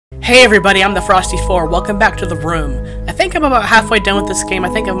Hey everybody, I'm the Frosty4. Welcome back to the room. I think I'm about halfway done with this game. I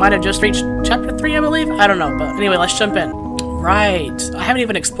think I might have just reached chapter 3, I believe? I don't know, but anyway, let's jump in. Right. I haven't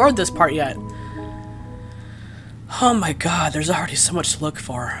even explored this part yet. Oh my god, there's already so much to look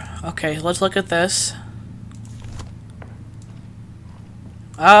for. Okay, let's look at this.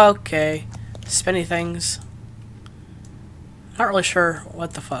 Okay. Spinny things. Not really sure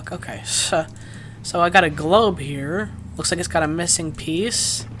what the fuck. Okay, so I got a globe here. Looks like it's got a missing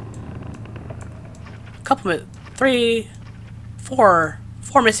piece. Four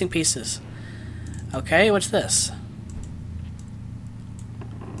missing pieces. Okay, what's this?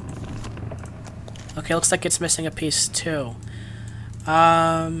 Okay, looks like it's missing a piece too.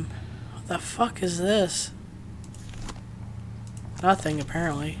 What the fuck is this? Nothing,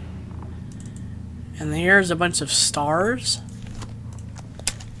 apparently. And here's a bunch of stars.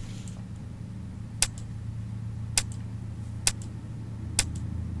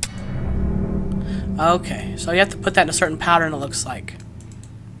 Okay, so you have to put that in a certain pattern, it looks like.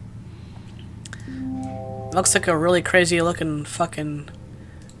 It looks like a really crazy looking fucking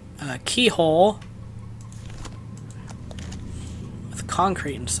keyhole with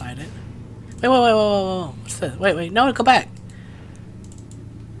concrete inside it. Wait, what's this? Wait, no, go back.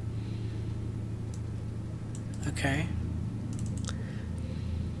 Okay.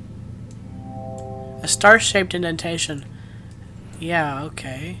 A star-shaped indentation. Yeah,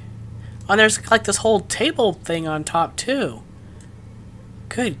 okay. Oh, and there's like this whole table thing on top too.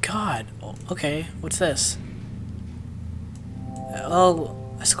 Good God. Okay, what's this? Oh,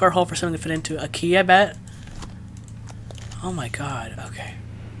 a square hole for something to fit into. A key, I bet. Oh my God. Okay.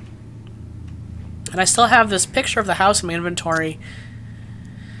 And I still have this picture of the house in my inventory.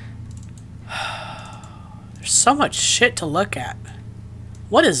 There's so much shit to look at.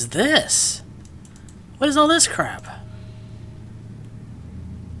 What is this? What is all this crap?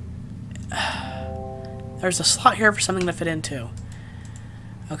 There's a slot here for something to fit into.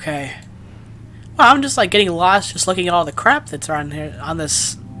 Okay. Wow, I'm just like getting lost just looking at all the crap that's around here on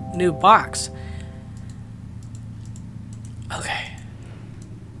this new box. Okay.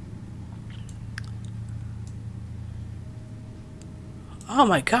 Oh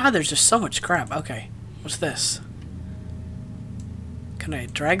my god, there's just so much crap. Okay. What's this? Can I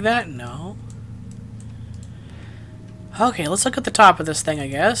drag that? No. Okay, let's look at the top of this thing, I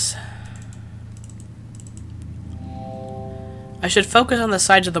guess. I should focus on the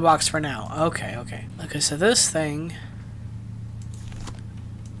sides of the box for now. Okay. Okay, so this thing...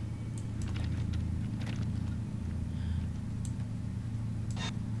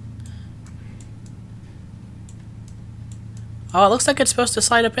 Oh, it looks like it's supposed to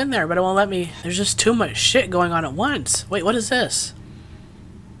slide up in there, but it won't let me... There's just too much shit going on at once. Wait, what is this?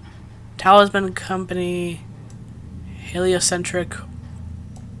 Talisman Company... Heliocentric...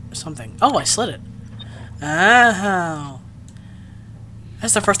 something. Oh, I slid it. Oh...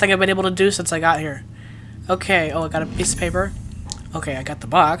 That's the first thing I've been able to do since I got here. Okay, oh, I got a piece of paper. Okay, I got the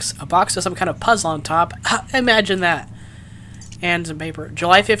box. A box with some kind of puzzle on top. Imagine that. And some paper.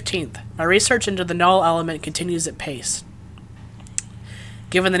 July 15th. My research into the null element continues at pace.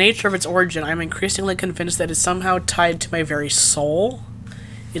 Given the nature of its origin, I am increasingly convinced that it is somehow tied to my very soul.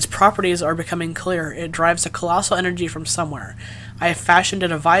 Its properties are becoming clear. It drives a colossal energy from somewhere. I have fashioned a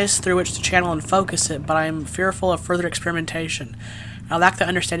device through which to channel and focus it, but I am fearful of further experimentation. I lack the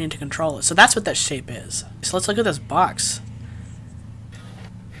understanding to control it. So that's what that shape is. So let's look at this box.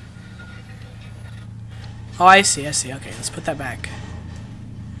 Oh, I see. Okay, let's put that back.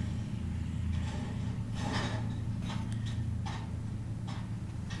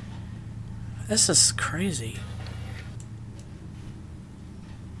 This is crazy.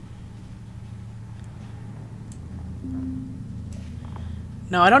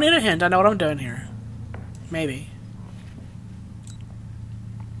 No, I don't need a hint. I know what I'm doing here. Maybe.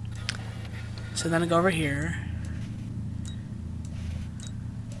 So then I go over here.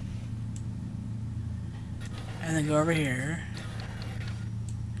 And then go over here.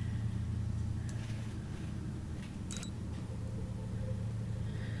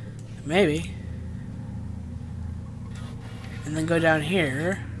 Maybe. And then go down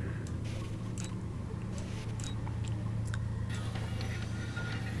here.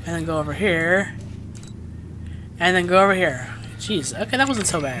 And then go over here. And then go over here. Jeez, okay, that wasn't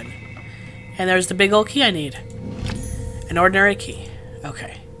so bad. And there's the big old key I need. An ordinary key.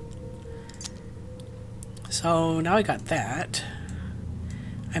 Okay. So now I got that.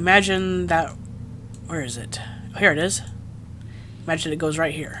 I imagine that... Where is it? Oh, here it is. Imagine it goes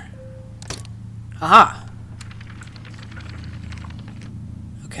right here. Aha!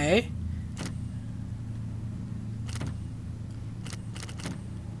 Okay.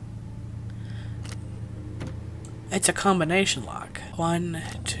 It's a combination lock. 1,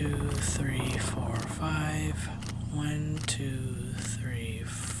 2, 3, 4, 5. 1, 2, 3,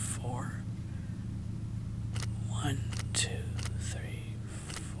 4. 1, 2, 3,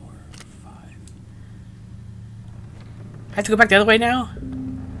 4, 5. I have to go back the other way now?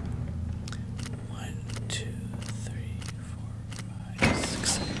 1, 2, 3, 4, 5,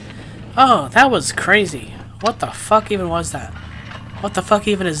 6. Oh, that was crazy. What the fuck even was that? What the fuck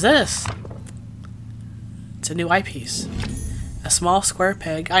even is this? It's a new eyepiece. A small square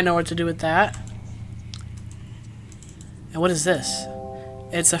peg. I know what to do with that. And what is this?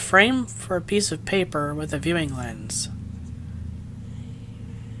 It's a frame for a piece of paper with a viewing lens.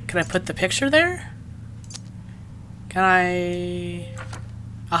 Can I put the picture there? Can I...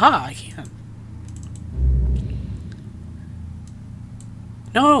 Aha, I can.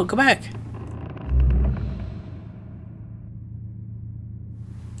 No, go back.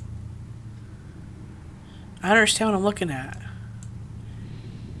 I don't understand what I'm looking at.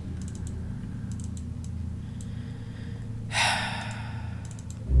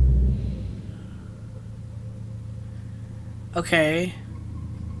 Okay.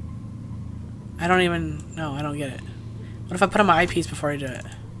 I don't even... No, I don't get it. What if I put on my eyepiece before I do it?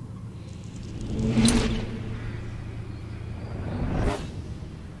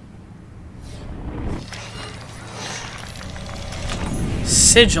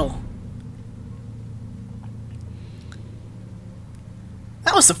 Sigil.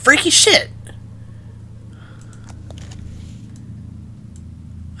 That was some freaky shit.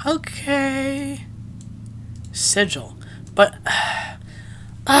 Okay. Sigil. But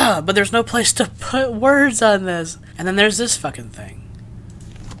but there's no place to put words on this. And then there's this fucking thing.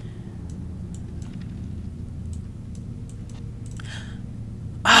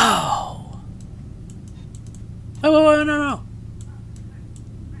 Oh. Wait, no.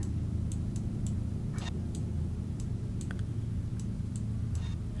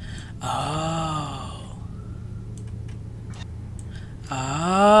 Oh.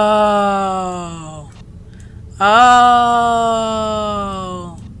 Oh.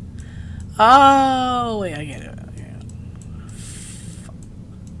 Oh. Oh. Wait, I get it.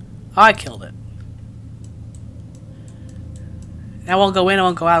 I killed it. Now I won't go in, I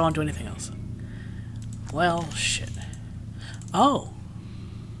won't go out, I won't do anything else. Well, shit. Oh.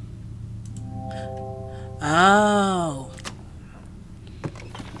 Oh.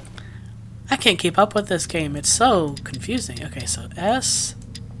 I can't keep up with this game. It's so confusing. Okay, so S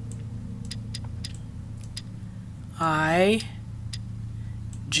I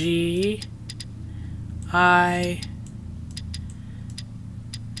G I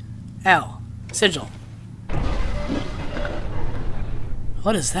L. Sigil.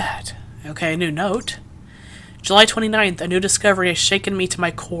 What is that? Okay, a new note. July 29th, a new discovery has shaken me to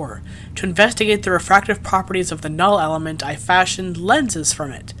my core. To investigate the refractive properties of the null element, I fashioned lenses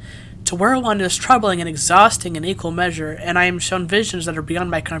from it. To wear one is troubling and exhausting in equal measure, and I am shown visions that are beyond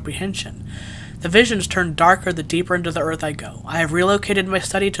my comprehension. The visions turn darker the deeper into the earth I go. I have relocated my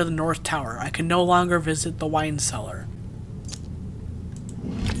study to the North Tower. I can no longer visit the wine cellar.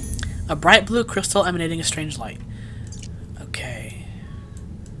 A bright blue crystal emanating a strange light. Okay.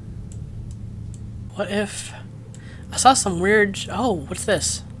 What if... I saw some weird... Oh, what's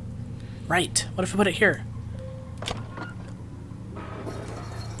this? Right. What if I put it here?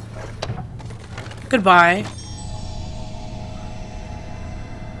 Goodbye.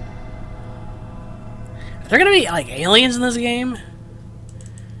 Are there gonna be, like, aliens in this game?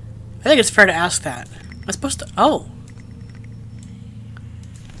 I think it's fair to ask that. I'm supposed to... Oh.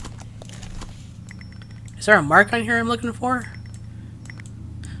 Is there a mark on here I'm looking for?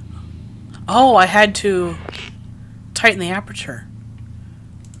 Oh, I had to tighten the aperture.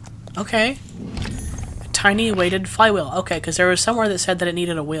 Okay. A tiny weighted flywheel. Okay, because there was somewhere that said that it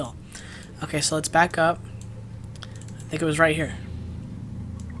needed a wheel. Okay, so let's back up. I think it was right here.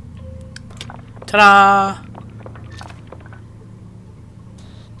 Ta-da!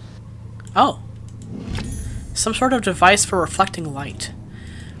 Oh. Some sort of device for reflecting light.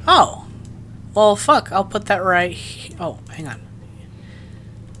 Oh. Well, fuck. I'll put that right... Oh, hang on.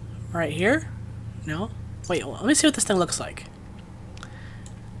 Right here? No? Wait, let me see what this thing looks like.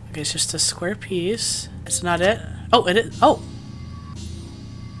 Okay, it's just a square piece. It's not it. Oh, it is. Oh!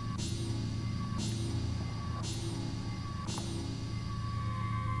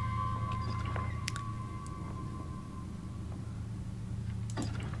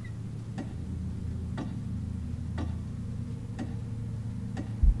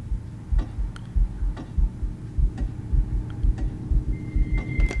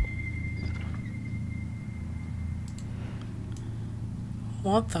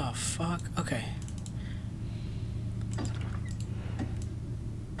 What the fuck? Okay.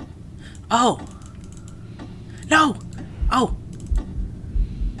 Oh! No! Oh!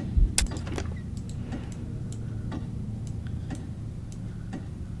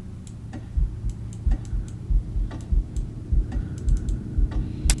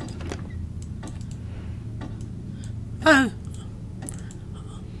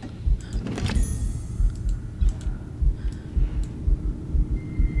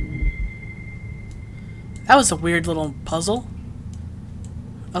 That was a weird little puzzle.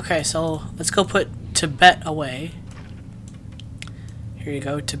 Okay, so let's go put Tibet away. Here you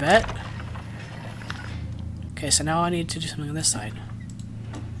go, Tibet. Okay, so now I need to do something on this side.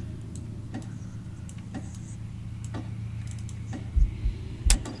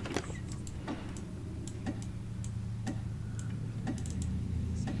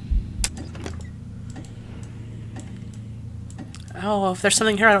 Oh, if there's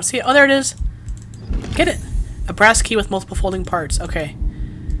something here I don't see it. Oh, there it is. Get it! A brass key with multiple folding parts. Okay.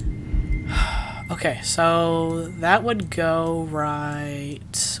 Okay, so that would go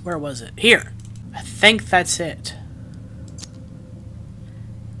right... Where was it? Here! I think that's it.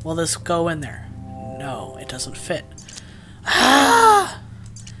 Will this go in there? No, it doesn't fit. Ah!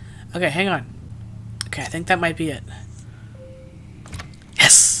 Okay, hang on. Okay, I think that might be it.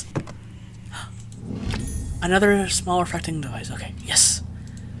 Yes! Another small refracting device. Okay, yes.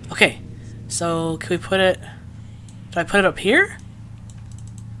 Okay, so can we put it... Did I put it up here?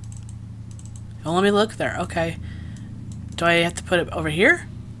 Oh, let me look there. Okay. Do I have to put it over here?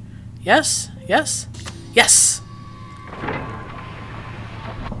 Yes? Yes? Yes!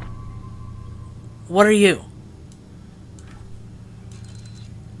 What are you?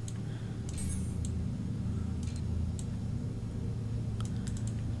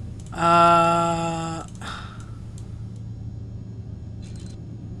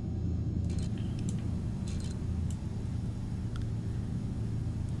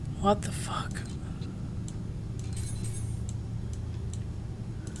 What the fuck?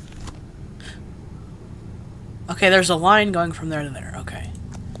 Okay, there's a line going from there to there. Okay.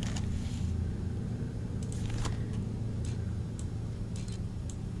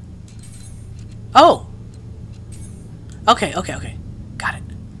 Oh! Okay, okay, okay. Got it.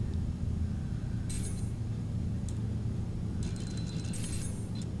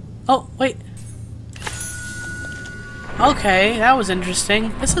 Oh, wait. Okay, that was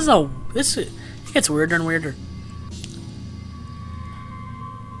interesting. It gets weirder and weirder.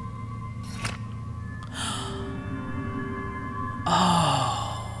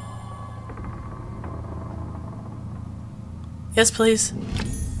 Oh. Yes, please.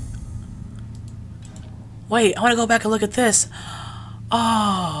 Wait, I want to go back and look at this.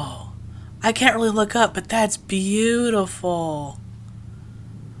 Oh. I can't really look up, but that's beautiful.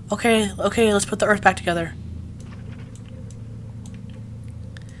 Okay, okay, let's put the earth back together.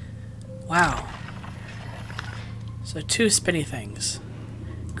 Wow. So 2 spinny things.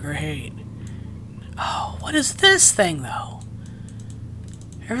 Great. Oh, what is this thing, though?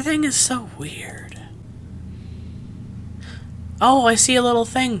 Everything is so weird. Oh, I see a little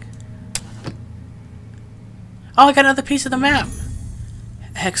thing. Oh, I got another piece of the map.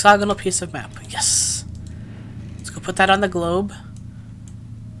 A hexagonal piece of map. Yes. Let's go put that on the globe.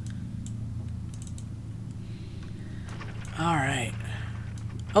 Alright.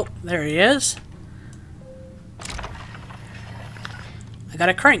 Oh, there he is. I got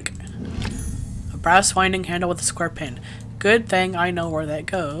a crank. A brass winding handle with a square pin. Good thing I know where that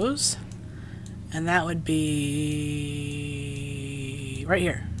goes. And that would be... right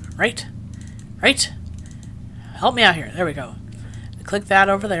here. Right? Right? Help me out here. There we go. Click that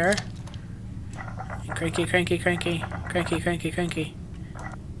over there. Cranky, cranky, cranky. Cranky, cranky, cranky.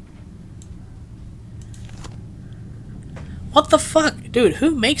 What the fuck? Dude,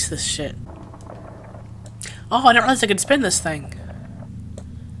 who makes this shit? Oh, I didn't realize I could spin this thing.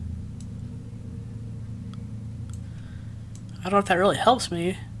 I don't know if that really helps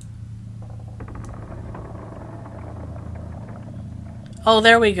me. Oh,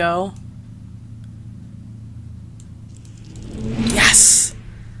 there we go. Yes!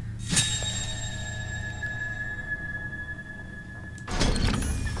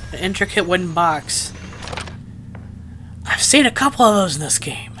 An intricate wooden box. I've seen a couple of those in this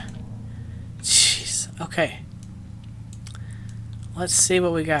game. Jeez. Okay. Let's see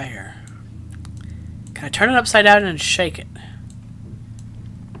what we got here. Can I turn it upside down and shake it?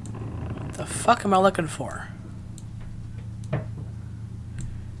 What the fuck am I looking for?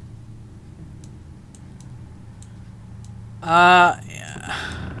 Yeah.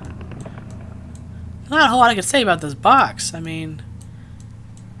 Not a whole lot I could say about this box. I mean...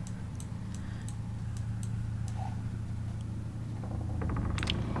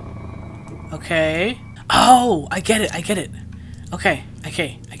 Okay. Oh, I get it. I get it. Okay.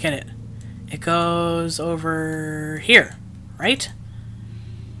 Okay. I get it. It goes over here, right?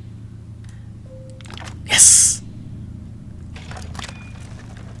 Yes!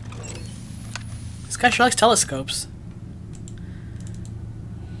 This guy sure likes telescopes.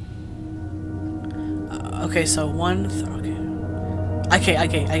 Okay, so one... okay. I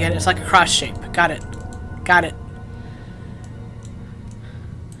get it. It's like a cross shape. Got it. Got it.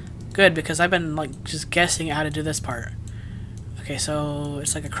 Good, because I've been, like, just guessing how to do this part. Okay, so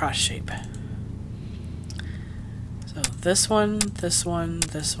it's like a cross shape. So this one, this one,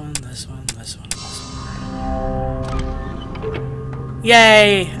 this one, this one, this one, this one.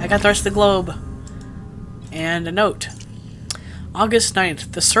 Yay! I got the rest of the globe. And a note. August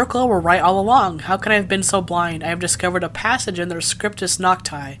 9th. The circle were right all along. How can I have been so blind? I have discovered a passage in their Scriptus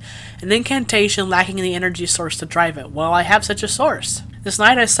Nocti, an incantation lacking the energy source to drive it. Well, I have such a source. This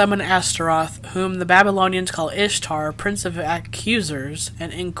night I summon Astaroth, whom the Babylonians call Ishtar, Prince of Accusers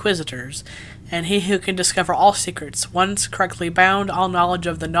and Inquisitors, and he who can discover all secrets. Once correctly bound, all knowledge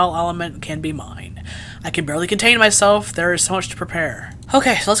of the null element can be mine. I can barely contain myself. There is so much to prepare.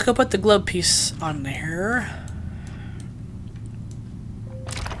 Okay, so let's go put the globe piece on there.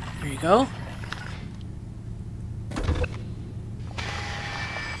 There you go.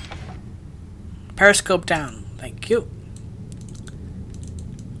 Periscope down. Thank you.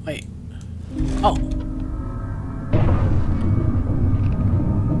 Wait. Oh.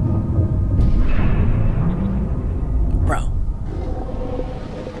 Bro.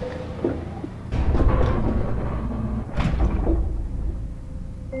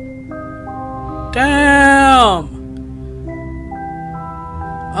 Damn!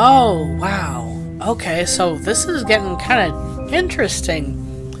 Oh, wow. Okay, so this is getting kind of interesting.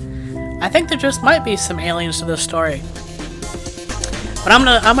 I think there just might be some aliens to this story. But I'm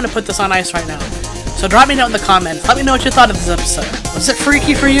gonna put this on ice right now. So drop me a note in the comments. Let me know what you thought of this episode. Was it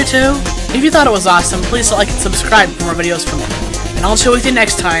freaky for you too? If you thought it was awesome, please like and subscribe for more videos from me. And I'll chill with you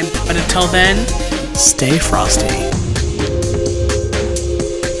next time. But until then, stay frosty.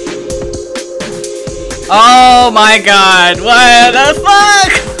 Oh my god, what the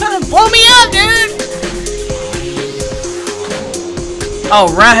fuck? Blow me up, dude! Oh,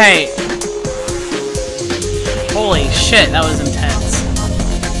 right. Holy shit, that was intense.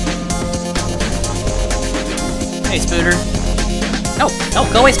 Hey, Spooter. No, no,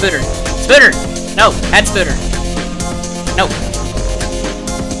 go away, Spooter. Spooter! No, head Spooter. No.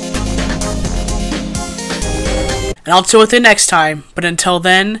 And I'll chill with you next time, but until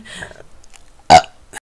then,